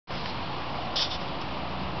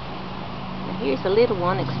Here's a little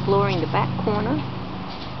one exploring the back corner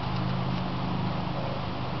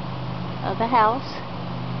of the house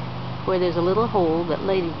where there's a little hole that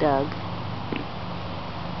Lady dug.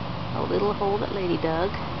 A little hole that Lady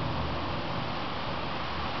dug.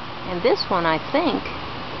 And this one, I think,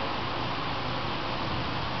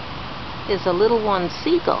 is a little one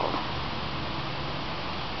Seagull.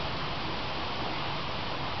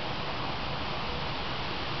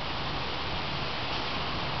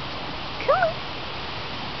 Come on.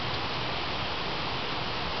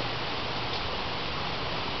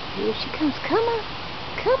 Here she comes. Come on.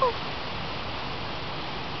 Come on.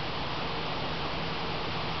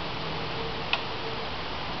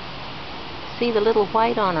 See the little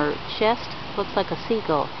white on her chest? Looks like a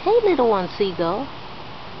seagull. Hey, little one Seagull.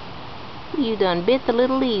 You done bit the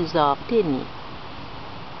little leaves off, didn't you?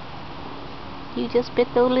 You just bit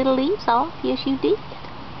those little leaves off? Yes, you did.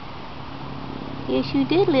 Yes, you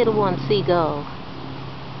did, little one Seagull.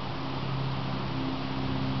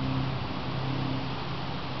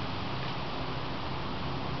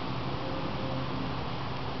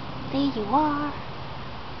 There you are.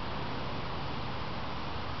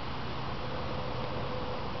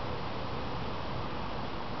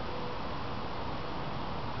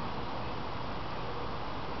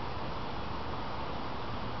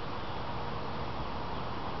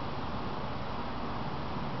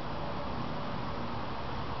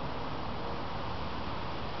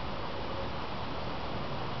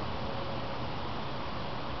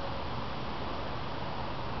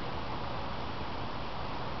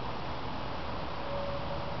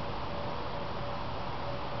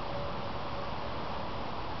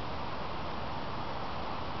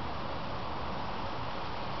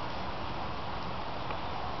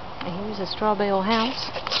 Here's a straw bale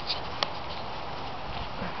house.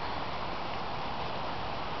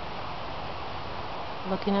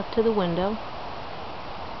 Looking up to the window.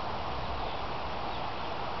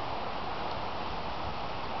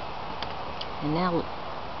 And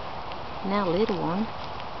now little one,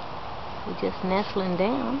 you're just nestling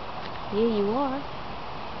down. Here you are.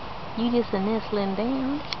 You just a nestling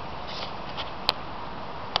down.